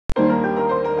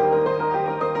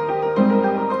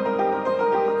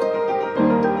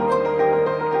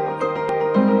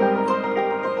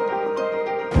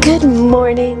Good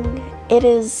morning. It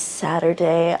is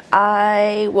Saturday.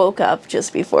 I woke up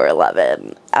just before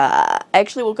 11. I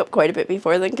actually woke up quite a bit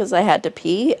before then because I had to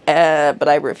pee, but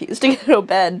I refused to get out of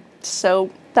bed,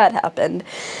 so that happened.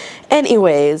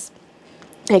 Anyways,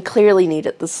 I clearly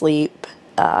needed the sleep.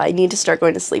 I need to start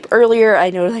going to sleep earlier. I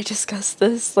know I discussed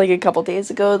this like a couple days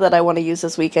ago that I want to use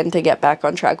this weekend to get back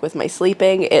on track with my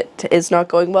sleeping. It is not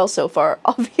going well so far,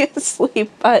 obviously,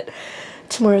 but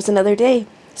tomorrow's another day.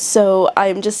 So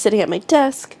I'm just sitting at my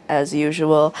desk as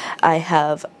usual. I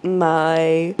have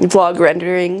my vlog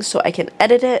rendering so I can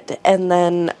edit it, and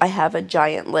then I have a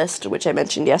giant list, which I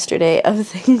mentioned yesterday, of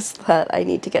things that I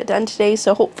need to get done today.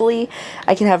 So hopefully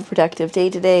I can have a productive day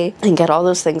today and get all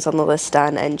those things on the list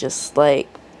done and just like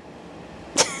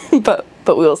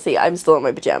but we'll see. I'm still in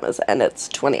my pajamas and it's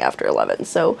 20 after 11,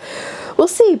 so we'll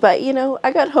see. But you know,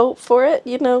 I got hope for it.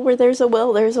 You know, where there's a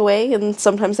will, there's a way, and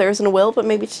sometimes there isn't a will, but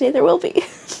maybe today there will be.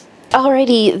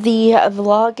 Alrighty, the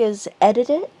vlog is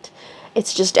edited.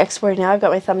 It's just exported now. I've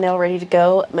got my thumbnail ready to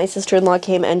go. My sister-in-law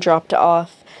came and dropped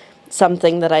off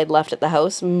something that I'd left at the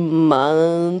house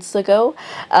months ago,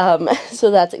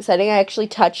 so that's exciting. I actually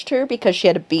touched her because she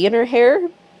had a bee in her hair,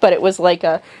 but it was like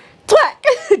a thwack,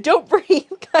 don't breathe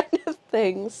kind of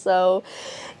thing. So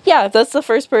yeah, that's the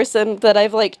first person that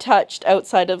I've like touched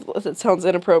outside of, it sounds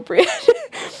inappropriate,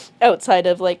 outside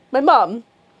of like my mom,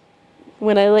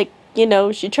 when I like, you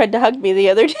know, she tried to hug me the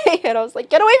other day and I was like,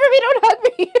 get away from me, don't hug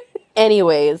me.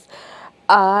 Anyways,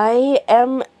 I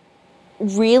am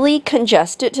really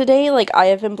congested today. Like, I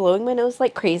have been blowing my nose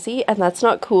like crazy, and that's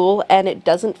not cool, and it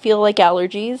doesn't feel like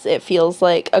allergies. It feels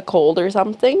like a cold or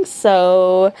something.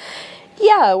 So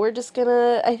yeah, we're just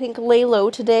gonna, I think, lay low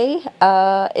today.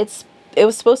 It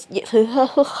was supposed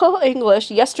to, English,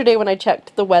 yesterday when I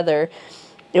checked the weather,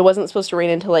 it wasn't supposed to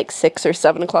rain until like 6 or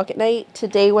 7 o'clock at night.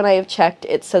 Today when I have checked,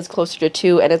 it says closer to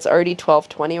 2, and it's already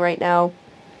 12:20 right now,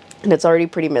 and it's already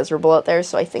pretty miserable out there,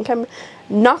 so I think I'm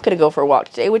not going to go for a walk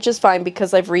today, which is fine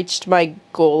because I've reached my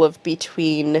goal of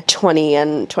between 20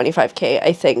 and 25k,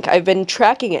 I think. I've been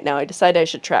tracking it now. I decided I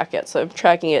should track it, so I'm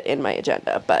tracking it in my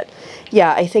agenda. But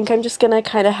yeah, I think I'm just going to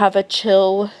kind of have a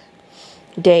chill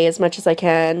day as much as I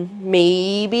can.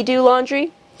 Maybe do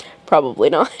laundry. Probably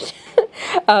not.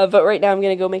 But right now I'm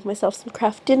going to go make myself some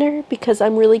craft dinner because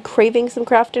I'm really craving some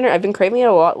craft dinner. I've been craving it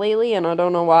a lot lately and I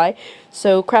don't know why.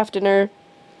 So craft dinner,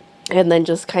 and then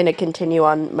just kind of continue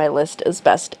on my list as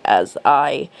best as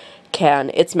I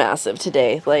can. It's massive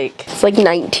today. Like, it's like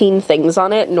 19 things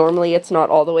on it. Normally it's not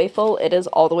all the way full. It is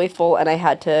all the way full, and I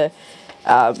had to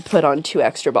put on 2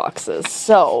 extra boxes.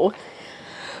 So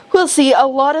we'll see. A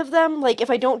lot of them, like if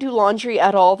I don't do laundry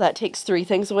at all, that takes 3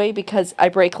 things away because I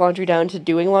break laundry down to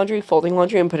doing laundry, folding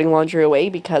laundry, and putting laundry away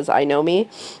because I know me.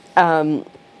 And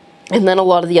then a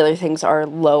lot of the other things are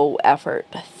low effort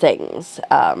things.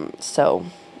 So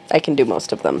I can do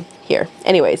most of them here.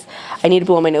 Anyways, I need to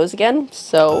blow my nose again,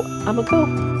 so I'm gonna go.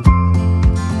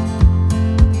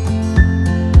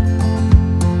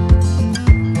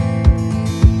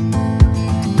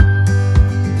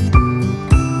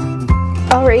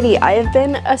 Alrighty, I have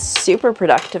been a super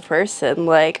productive person.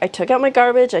 Like, I took out my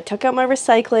garbage, I took out my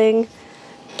recycling,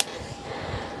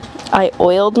 I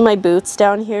oiled my boots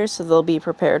down here so they'll be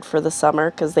prepared for the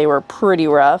summer because they were pretty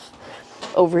rough.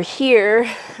 Over here,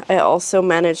 I also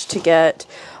managed to get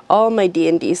all my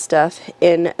D&D stuff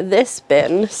in this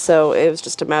bin, so it was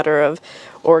just a matter of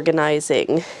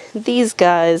organizing these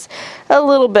guys a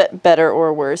little bit better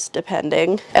or worse,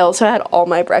 depending. I also had all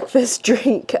my breakfast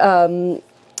drink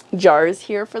jars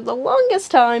here for the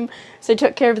longest time, so I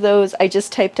took care of those. I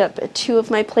just typed up 2 of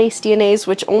my place DNAs,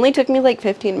 which only took me like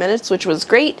 15 minutes, which was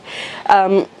great.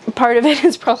 Part of it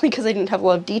is probably because I didn't have a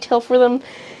lot of detail for them,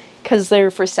 because they're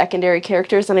for secondary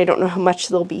characters and I don't know how much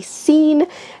they'll be seen,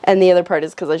 and the other part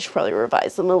is because I should probably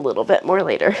revise them a little bit more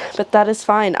later, but that is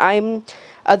fine.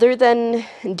 Other than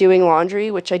doing laundry,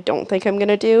 which I don't think I'm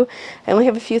gonna do, I only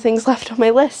have a few things left on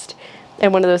my list,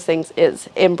 and one of those things is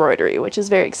embroidery, which is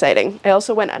very exciting. I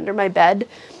also went under my bed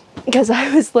because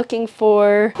I was looking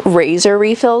for razor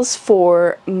refills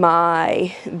for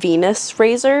my Venus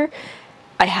razor.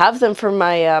 I have them for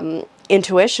my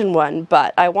Intuition one,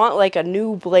 but I want like a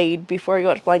new blade before I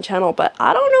go to Blind Channel, but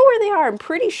I don't know where they are. I'm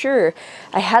pretty sure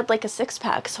I had like a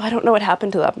 6-pack, so I don't know what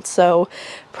happened to them. So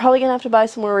probably gonna have to buy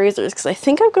some more razors because I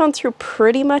think I've gone through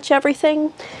pretty much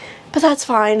everything, but that's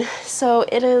fine. So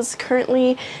it is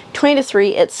currently 20 to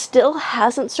 3. It still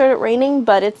hasn't started raining,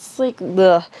 but it's like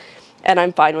ugh, and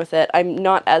I'm fine with it. I'm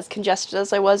not as congested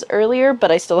as I was earlier, but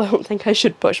I still don't think I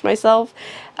should push myself.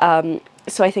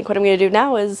 So I think what I'm gonna do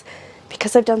now is,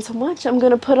 because I've done so much, I'm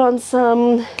gonna put on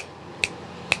some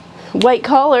white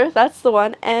collar, that's the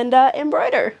one, and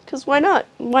embroider, because why not?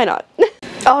 Why not?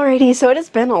 Alrighty, so it has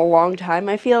been a long time.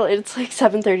 I feel it's like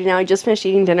 7:30 now. I just finished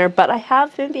eating dinner, but I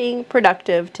have been being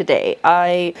productive today.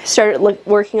 I started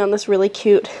working on this really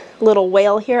cute little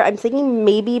whale here. I'm thinking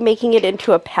maybe making it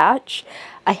into a patch.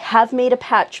 I have made a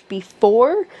patch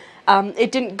before.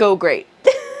 It didn't go great,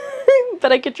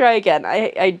 but I could try again.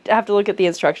 I have to look at the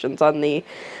instructions on the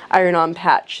iron-on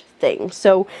patch thing,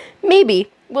 so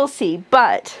maybe. We'll see,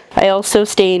 but I also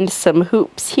stained some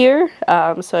hoops here.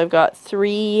 So I've got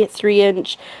 3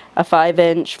 3-inch, a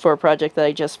 5-inch for a project that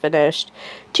I just finished,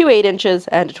 2 8-inches,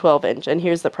 and a 12-inch. And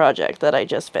here's the project that I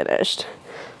just finished.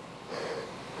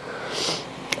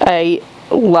 I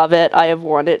love it. I have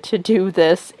wanted to do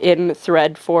this in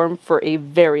thread form for a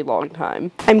very long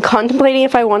time. I'm contemplating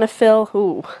if I want to fill,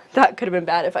 ooh, that could have been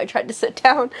bad if I tried to sit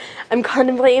down. I'm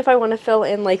contemplating if I want to fill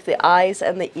in like the eyes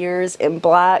and the ears in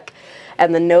black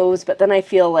and the nose, but then I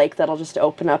feel like that'll just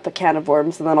open up a can of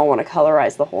worms and then I'll want to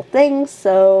colorize the whole thing,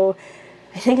 so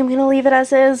I think I'm gonna leave it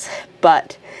as is,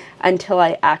 but until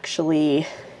I actually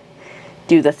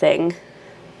do the thing,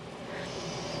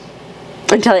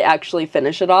 until I actually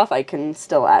finish it off, I can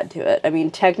still add to it. I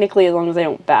mean, technically, as long as I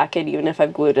don't back it, even if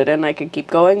I've glued it in, I could keep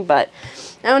going, but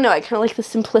I don't know, I kind of like the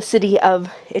simplicity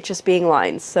of it just being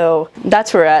lines, so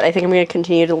that's where we're at. I think I'm going to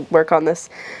continue to work on this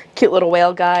cute little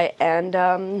whale guy,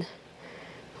 and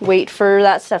wait for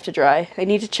that stuff to dry. I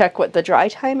need to check what the dry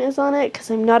time is on it, because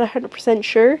I'm not 100%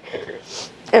 sure,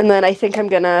 and then I think I'm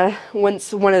gonna,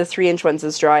 once one of the 3-inch ones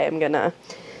is dry, I'm gonna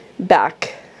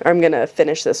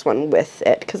finish this one with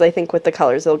it, because I think with the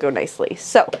colors it'll go nicely.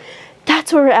 So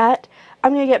that's where we're at.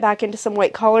 I'm gonna get back into some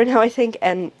white collar now, I think,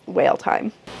 and whale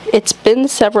time. It's been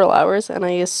several hours and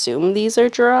I assume these are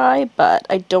dry, but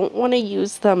I don't want to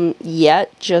use them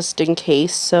yet just in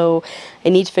case, so I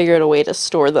need to figure out a way to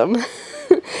store them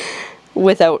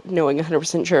without knowing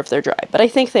 100% sure if they're dry. But I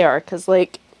think they are, because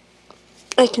like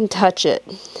I can touch it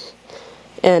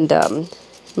and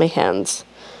my hands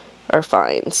are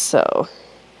fine, so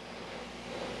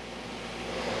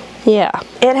yeah.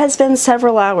 It has been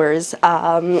several hours,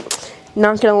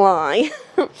 not gonna lie.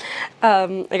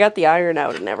 I got the iron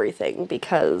out and everything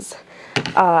because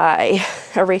I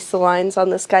erased the lines on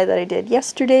this guy that I did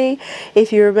yesterday.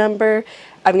 If you remember,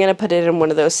 I'm gonna put it in one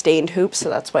of those stained hoops, so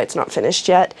that's why it's not finished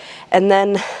yet. And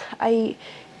then I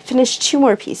finished 2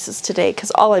 more pieces today because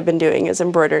all I've been doing is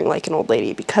embroidering like an old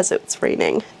lady because it's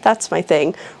raining. That's my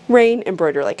thing. Rain,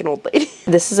 embroider like an old lady.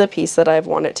 This is a piece that I've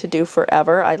wanted to do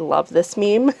forever. I love this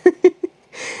meme.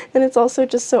 And it's also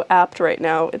just so apt right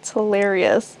now. It's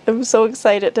hilarious. I'm so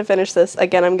excited to finish this.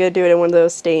 Again, I'm going to do it in one of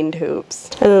those stained hoops.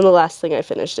 And then the last thing I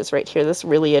finished is right here, this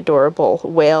really adorable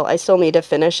whale. I still need to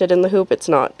finish it in the hoop. It's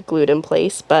not glued in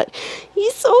place, but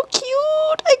he's so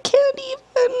cute. I can't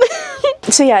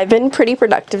even. So yeah, I've been pretty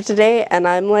productive today, and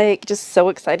I'm like just so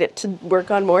excited to work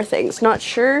on more things. Not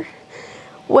sure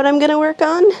what I'm going to work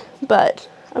on, but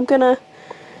I'm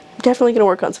definitely going to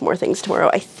work on some more things tomorrow,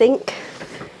 I think.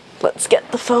 Let's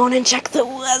get the phone and check the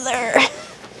weather.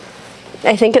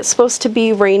 I think it's supposed to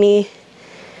be rainy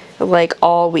like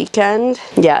all weekend.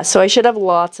 Yeah, so I should have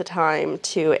lots of time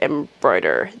to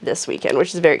embroider this weekend,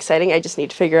 which is very exciting. I just need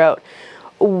to figure out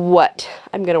what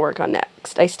I'm gonna work on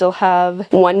next. I still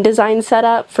have one design set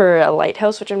up for a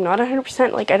lighthouse, which I'm not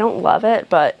 100%, like I don't love it,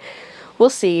 but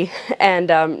we'll see. And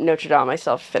Notre Dame I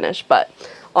still have to finish, but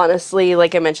honestly,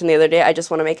 like I mentioned the other day, I just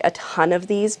want to make a ton of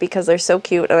these because they're so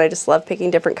cute and I just love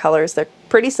picking different colors. They're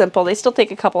pretty simple. They still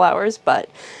take a couple hours, but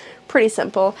pretty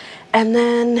simple. And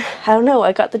then, I don't know,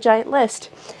 I got the giant list.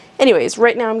 Anyways,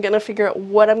 right now I'm going to figure out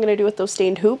what I'm going to do with those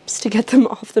stained hoops to get them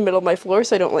off the middle of my floor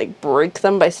so I don't like break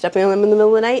them by stepping on them in the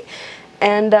middle of the night.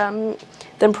 And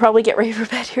then probably get ready for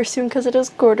bed here soon because it is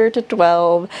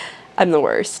 11:45. I'm the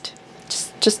worst.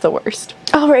 Just the worst.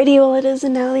 Alrighty, well it is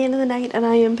now the end of the night and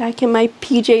I am back in my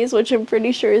PJs, which I'm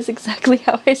pretty sure is exactly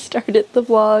how I started the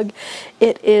vlog.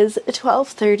 It is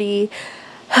 12:30,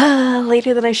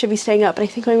 later than I should be staying up, but I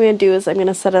think what I'm going to do is I'm going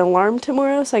to set an alarm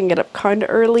tomorrow so I can get up kind of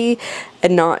early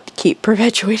and not keep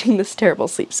perpetuating this terrible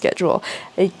sleep schedule.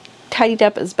 I tidied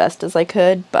up as best as I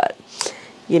could, but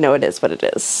you know, it is what it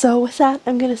is. So with that,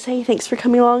 I'm going to say thanks for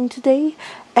coming along today,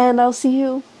 and I'll see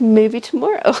you maybe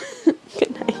tomorrow.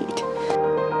 Good night.